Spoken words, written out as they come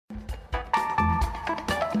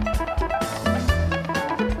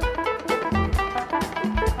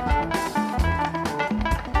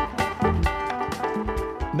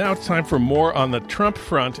Now it's time for more on the Trump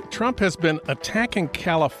front. Trump has been attacking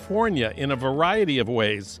California in a variety of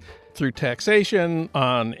ways, through taxation,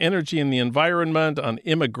 on energy and the environment, on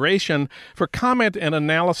immigration. For comment and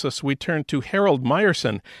analysis, we turn to Harold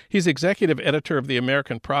Meyerson. He's executive editor of the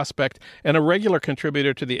American Prospect and a regular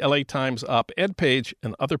contributor to the LA Times op-ed page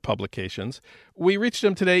and other publications. We reached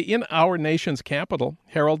him today in our nation's capital.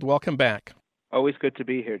 Harold, welcome back. Always good to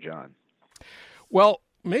be here, John. Well,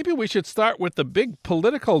 maybe we should start with the big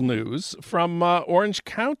political news from Orange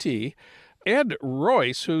County. Ed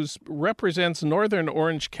Royce, who represents northern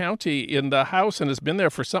Orange County in the House and has been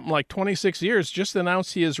there for something like 26 years, just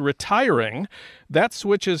announced he is retiring. That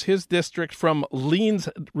switches his district from leans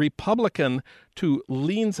Republican to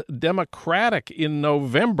leans Democratic in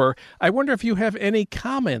November. I wonder if you have any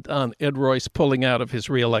comment on Ed Royce pulling out of his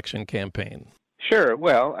reelection campaign. Sure.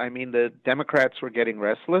 Well, I mean, the Democrats were getting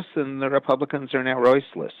restless, and the Republicans are now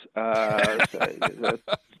Royceless.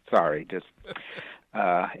 Sorry, just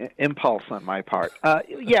impulse on my part.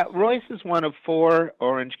 Royce is one of 4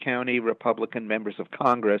 Orange County Republican members of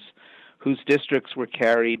Congress whose districts were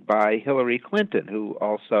carried by Hillary Clinton, who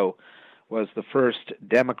also was the first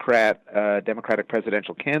Democratic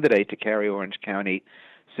presidential candidate to carry Orange County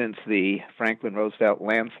since the Franklin Roosevelt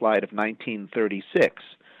landslide of 1936.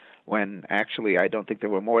 When actually I don't think there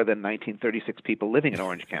were more than 1936 people living in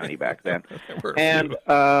Orange County back then. And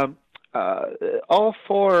all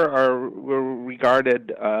 4 were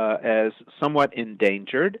regarded as somewhat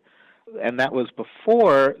endangered, and that was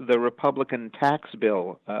before the Republican tax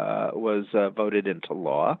bill was voted into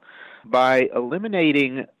law. By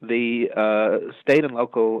eliminating the state and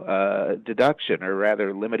local deduction, or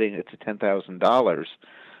rather limiting it to $10,000,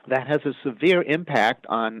 that has a severe impact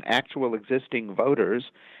on actual existing voters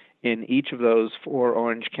in each of those 4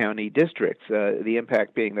 Orange County districts, the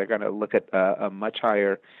impact being they're going to look at a much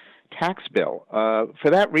higher tax bill.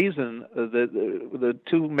 For that reason, the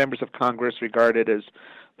 2 members of Congress regarded as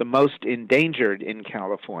the most endangered in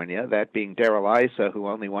California, that being Darrell Issa, who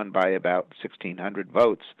only won by about 1,600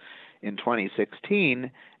 votes in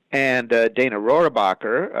 2016, and Dana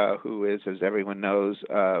Rohrabacher, who is, as everyone knows,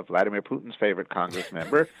 Vladimir Putin's favorite Congress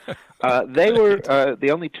member. They were the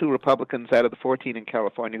only 2 Republicans out of the 14 in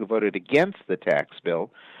California who voted against the tax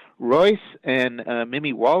bill. Royce and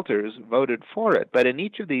Mimi Walters voted for it. But in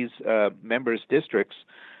each of these members' districts,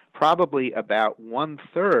 probably about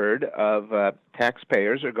 1/3 of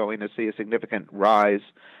taxpayers are going to see a significant rise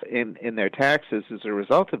in their taxes as a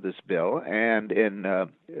result of this bill. And in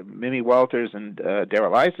Mimi Walters and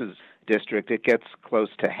Darrell Issa's district, it gets close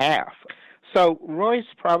to half. So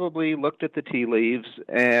Royce probably looked at the tea leaves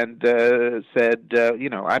and said,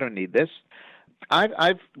 I don't need this.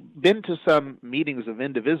 I've been to some meetings of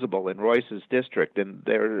Indivisible in Royce's district, and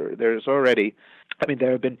there's already,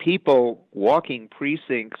 there have been people walking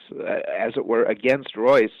precincts, as it were, against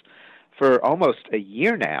Royce for almost a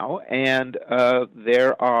year now, and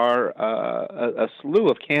there are a slew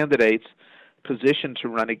of candidates positioned to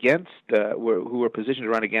run against, who were positioned to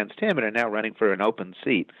run against him and are now running for an open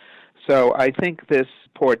seat. So I think this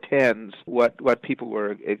portends what people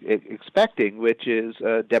were expecting, which is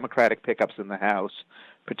Democratic pickups in the House,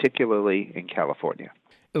 particularly in California.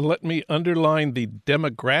 Let me underline the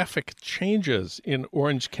demographic changes in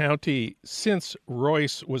Orange County since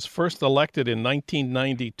Royce was first elected in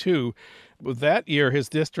 1992. That year, his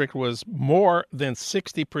district was more than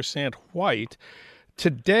 60% white.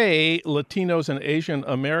 Today, Latinos and Asian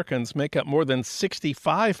Americans make up more than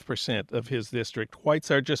 65% of his district. Whites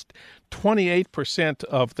are just 28%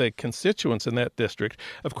 of the constituents in that district.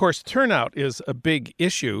 Of course, turnout is a big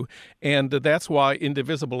issue, and that's why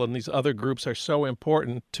Indivisible and these other groups are so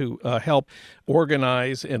important to help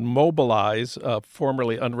organize and mobilize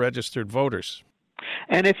formerly unregistered voters.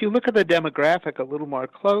 And if you look at the demographic a little more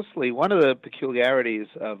closely, one of the peculiarities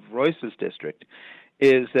of Royce's district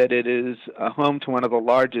is that it is home to one of the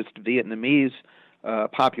largest Vietnamese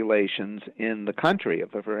populations in the country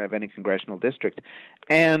of any congressional district.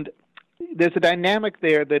 And there's a dynamic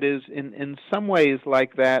there that is in some ways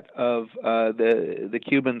like that of the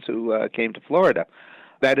Cubans who came to Florida.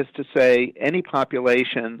 That is to say, any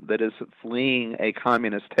population that is fleeing a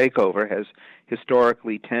communist takeover has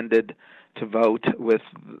historically tended to vote with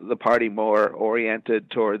the party more oriented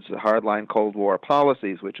towards hardline Cold War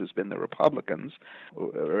policies, which has been the Republicans,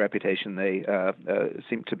 a reputation they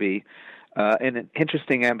seem to be in an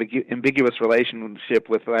interesting ambiguous relationship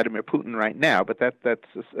with Vladimir Putin right now, but that's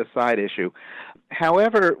a side issue.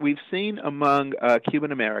 However, we've seen among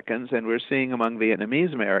Cuban Americans, and we're seeing among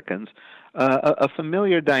Vietnamese Americans, a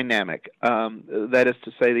familiar dynamic. That is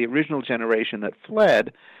to say, the original generation that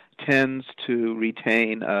fled tends to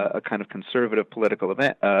retain a kind of conservative political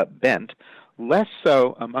bent, less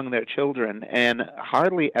so among their children and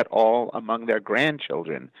hardly at all among their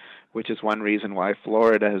grandchildren, which is one reason why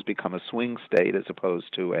Florida has become a swing state as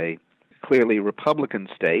opposed to a clearly Republican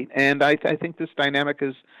state. And I think this dynamic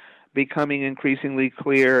is becoming increasingly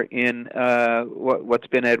clear in what's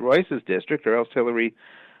been Ed Royce's district, or else Hillary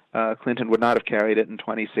Clinton would not have carried it in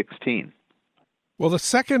 2016. Well, the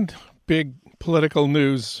second big political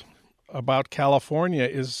news about California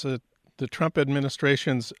is the Trump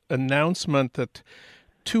administration's announcement that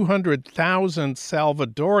 200,000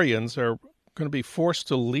 Salvadorians are going to be forced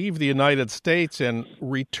to leave the United States and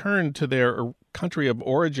return to their country of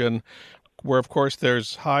origin, where, of course,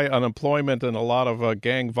 there's high unemployment and a lot of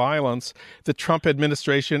gang violence. The Trump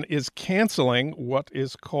administration is canceling what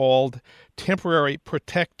is called temporary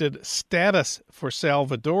protected status for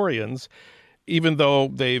Salvadorians, even though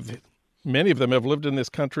many of them have lived in this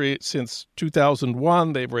country since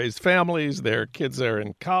 2001. They've raised families. Their kids are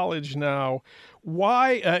in college now.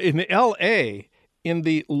 Why, in L.A., in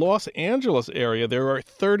the Los Angeles area, there are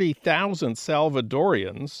 30,000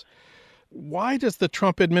 Salvadorians. Why does the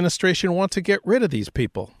Trump administration want to get rid of these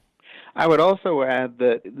people? I would also add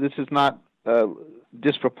that this is not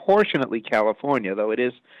disproportionately California, though it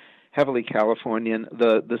is heavily Californian.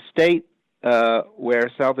 The state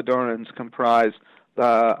where Salvadorans comprise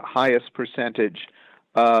the highest percentage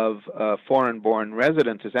of foreign-born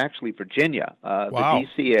residents is actually Virginia. Wow. The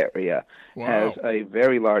D.C. area Wow. has a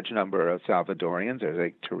very large number of Salvadorians. There's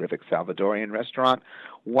a terrific Salvadorian restaurant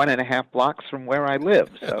 1.5 blocks from where I live.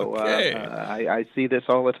 So Okay. I see this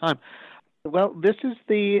all the time. Well, this is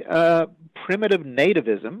the primitive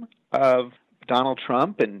nativism of Donald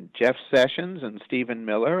Trump and Jeff Sessions and Stephen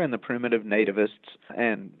Miller and the primitive nativists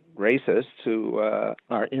and racists who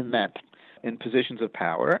are in positions of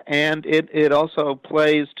power, and it also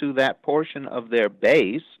plays to that portion of their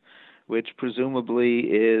base, which presumably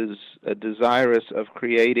is desirous of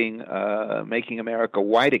making America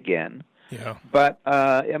white again. Yeah. But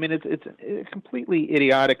I mean, it's a completely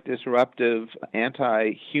idiotic, disruptive,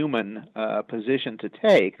 anti-human position to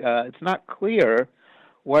take. It's not clear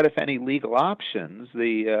what, if any, legal options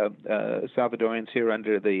the Salvadorians here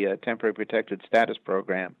under the Temporary Protected Status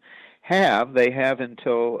Program have. They have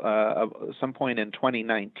until some point in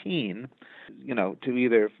 2019, to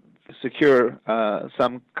either secure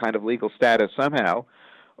some kind of legal status somehow,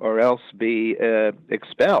 or else be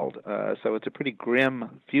expelled. So it's a pretty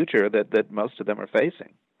grim future that most of them are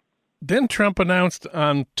facing. Then Trump announced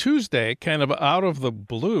on Tuesday, kind of out of the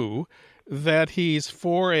blue, that he's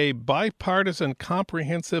for a bipartisan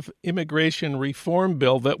comprehensive immigration reform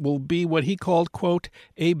bill that will be what he called, quote,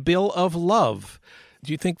 a bill of love.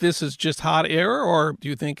 Do you think this is just hot air, or do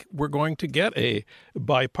you think we're going to get a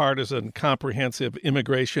bipartisan comprehensive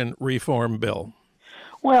immigration reform bill?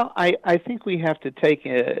 Well, I think we have to take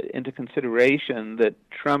into consideration that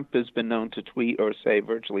Trump has been known to tweet or say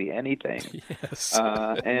virtually anything. Yes.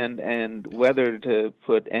 And whether to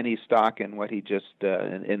put any stock in what he just,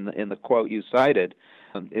 in the quote you cited,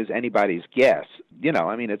 is anybody's guess.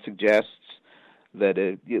 It suggests that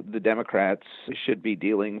the Democrats should be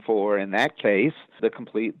dealing for, in that case, the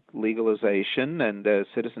complete legalization and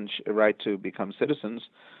citizens' right to become citizens,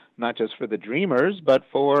 not just for the dreamers, but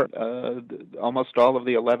for almost all of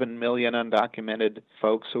the 11 million undocumented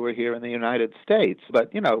folks who are here in the United States. But,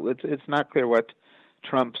 it's not clear what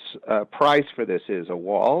Trump's price for this is. A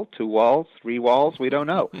wall, 2 walls, 3 walls, we don't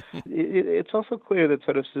know. It's also clear that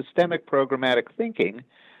sort of systemic programmatic thinking,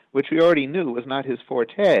 which we already knew was not his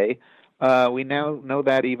forte, we now know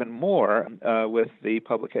that even more with the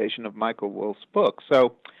publication of Michael Wolff's book.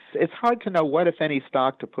 So it's hard to know what, if any,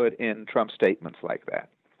 stock to put in Trump's statements like that.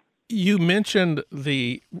 You mentioned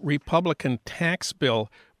the Republican tax bill,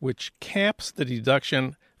 which caps the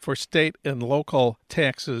deduction for state and local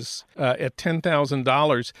taxes at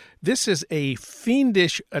 $10,000. This is a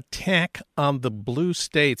fiendish attack on the blue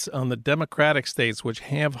states, on the Democratic states, which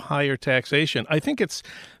have higher taxation. I think it's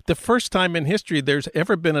the first time in history there's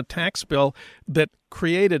ever been a tax bill that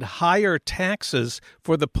created higher taxes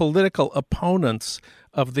for the political opponents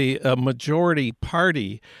of the majority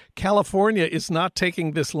party. California is not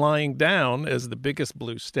taking this lying down as the biggest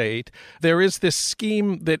blue state. There is this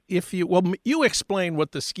scheme that you explain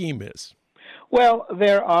what the scheme is. Well,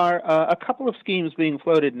 there are a couple of schemes being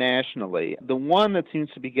floated nationally. The one that seems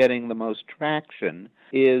to be getting the most traction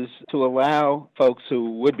is to allow folks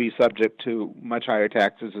who would be subject to much higher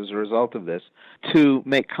taxes as a result of this to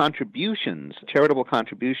make contributions, charitable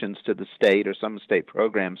contributions to the state or some state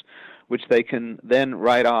programs which they can then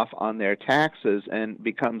write off on their taxes and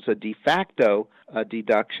becomes a de facto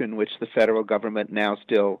deduction, which the federal government now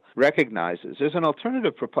still recognizes. There's an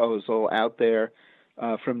alternative proposal out there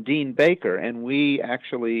from Dean Baker, and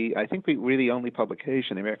I think we're the only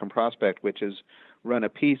publication, the American Prospect, which has run a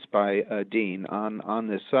piece by Dean on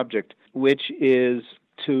this subject, which is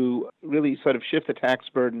to really sort of shift the tax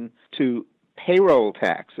burden to payroll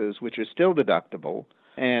taxes, which are still deductible,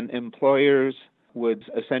 and employers would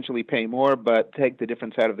essentially pay more but take the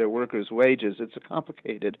difference out of their workers' wages. It's a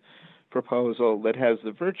complicated proposal that has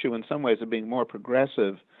the virtue in some ways of being more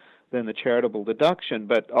progressive than the charitable deduction,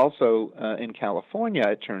 but also in California,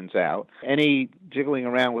 it turns out, any jiggling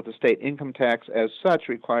around with the state income tax as such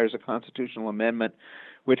requires a constitutional amendment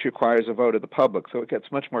which requires a vote of the public, so it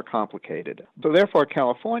gets much more complicated. So therefore,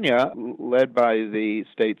 California, led by the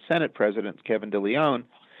state Senate President Kevin DeLeon,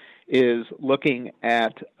 is looking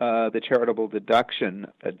at the charitable deduction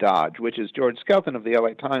dodge, which, as George Skelton of the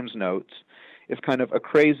LA Times notes, is kind of a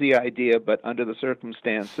crazy idea, but under the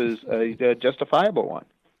circumstances, a justifiable one.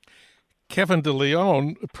 Kevin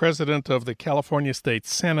DeLeon, president of the California State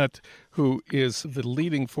Senate, who is the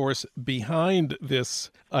leading force behind this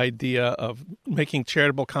idea of making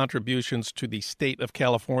charitable contributions to the state of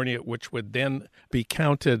California, which would then be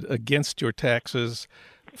counted against your taxes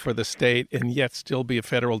for the state and yet still be a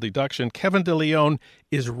federal deduction. Kevin DeLeon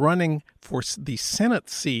is running for the Senate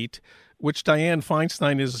seat, which Dianne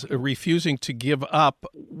Feinstein is refusing to give up.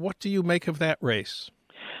 What do you make of that race?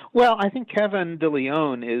 Well, I think Kevin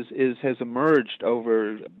DeLeon has emerged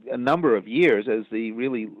over a number of years as the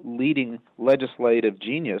really leading legislative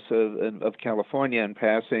genius of California in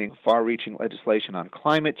passing far-reaching legislation on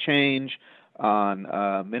climate change, on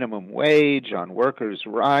minimum wage, on workers'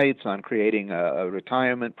 rights, on creating a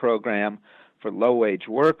retirement program for low-wage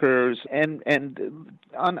workers, and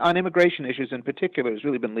on immigration issues in particular, has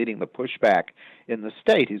really been leading the pushback in the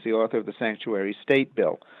state. He's the author of the Sanctuary State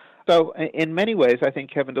Bill. So in many ways, I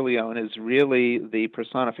think Kevin DeLeon is really the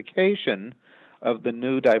personification of the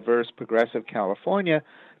new, diverse, progressive California.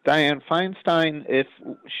 Dianne Feinstein, if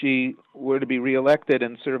she were to be reelected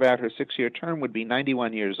and serve out her 6-year term, would be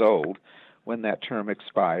 91 years old when that term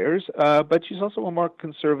expires. But she's also a more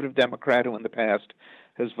conservative Democrat who in the past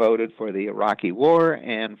has voted for the Iraqi war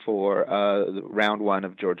and for round one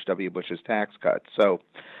of George W. Bush's tax cuts. So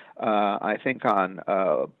I think on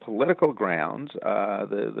political grounds,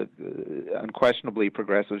 the unquestionably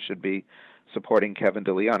progressives should be supporting Kevin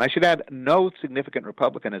DeLeon. I should add, no significant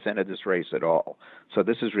Republican has entered this race at all. So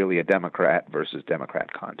this is really a Democrat versus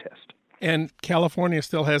Democrat contest. And California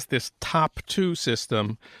still has this top two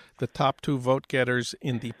system. The top two vote getters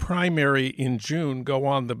in the primary in June go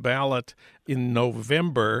on the ballot in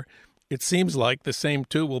November. It seems like the same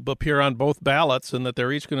two will appear on both ballots and that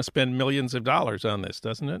they're each going to spend millions of dollars on this,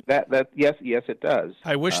 doesn't it? Yes, it does.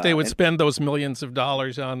 I wish they would spend those millions of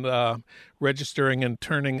dollars on registering and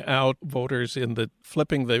turning out voters in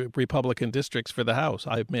flipping the Republican districts for the House.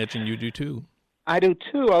 I imagine you do too. I do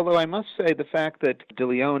too, although I must say the fact that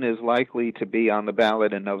DeLeon is likely to be on the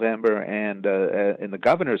ballot in November and in the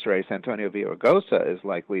governor's race, Antonio Villaraigosa is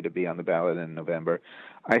likely to be on the ballot in November,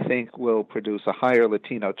 I think will produce a higher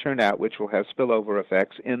Latino turnout, which will have spillover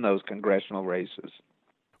effects in those congressional races.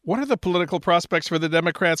 What are the political prospects for the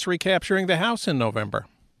Democrats recapturing the House in November?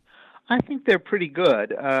 I think they're pretty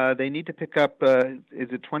good. They need to pick up, is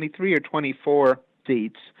it 23 or 24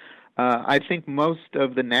 seats? I think most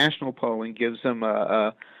of the national polling gives them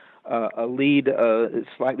a lead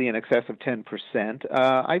slightly in excess of 10%.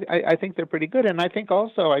 I think they're pretty good. And I think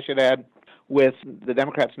also, I should add, with the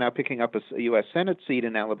Democrats now picking up a U.S. Senate seat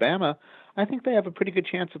in Alabama, I think they have a pretty good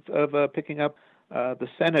chance of picking up the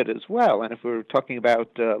Senate as well. And if we're talking about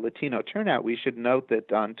Latino turnout, we should note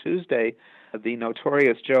that on Tuesday, the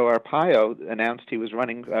notorious Joe Arpaio announced he was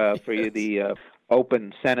running for the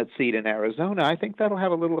open Senate seat in Arizona. I think that'll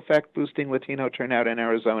have a little effect boosting Latino turnout in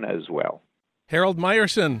Arizona as well. Harold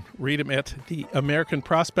Meyerson, read him at the American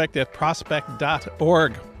Prospect at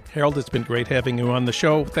prospect.org. Harold, it's been great having you on the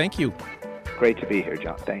show. Thank you. Great to be here,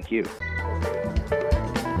 John. Thank you.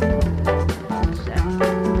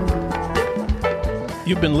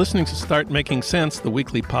 You've been listening to Start Making Sense, the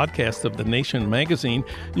weekly podcast of The Nation magazine.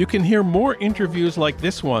 You can hear more interviews like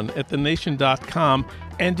this one at thenation.com,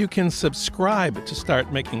 and you can subscribe to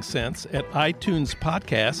Start Making Sense at iTunes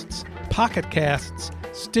Podcasts, Pocket Casts,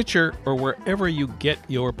 Stitcher, or wherever you get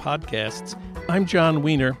your podcasts. I'm John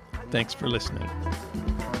Wiener. Thanks for listening.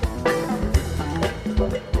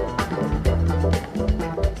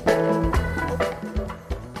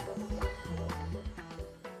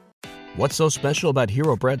 What's so special about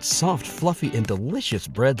Hero Bread's soft, fluffy, and delicious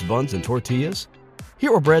breads, buns, and tortillas?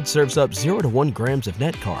 Hero Bread serves up 0 to 1 grams of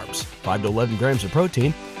net carbs, 5 to 11 grams of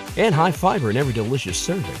protein, and high fiber in every delicious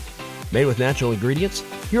serving. Made with natural ingredients,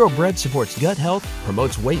 Hero Bread supports gut health,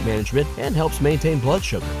 promotes weight management, and helps maintain blood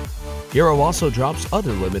sugar. Hero also drops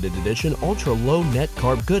other limited edition ultra-low net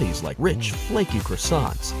carb goodies like rich, flaky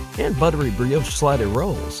croissants and buttery brioche slider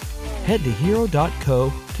rolls. Head to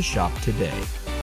hero.co to shop today.